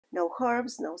No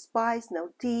herbs, no spice, no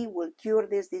tea will cure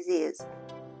this disease.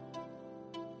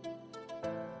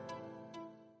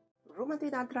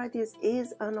 Rheumatoid arthritis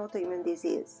is an autoimmune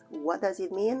disease. What does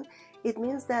it mean? It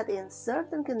means that in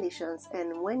certain conditions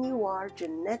and when you are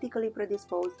genetically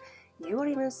predisposed, your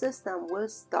immune system will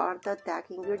start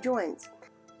attacking your joints.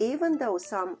 Even though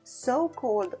some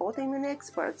so-called autoimmune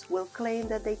experts will claim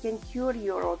that they can cure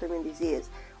your autoimmune disease,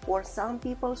 or some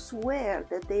people swear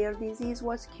that their disease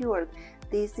was cured,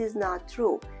 this is not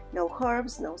true. No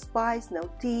herbs, no spice, no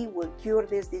tea will cure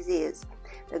this disease.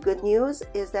 The good news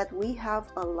is that we have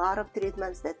a lot of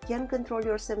treatments that can control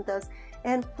your symptoms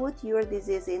and put your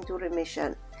disease into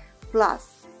remission.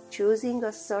 Plus, choosing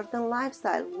a certain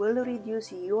lifestyle will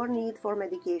reduce your need for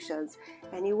medications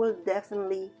and you will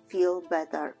definitely feel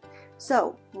better.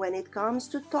 So, when it comes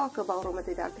to talk about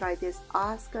rheumatoid arthritis,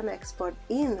 ask an expert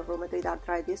in rheumatoid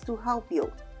arthritis to help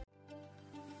you.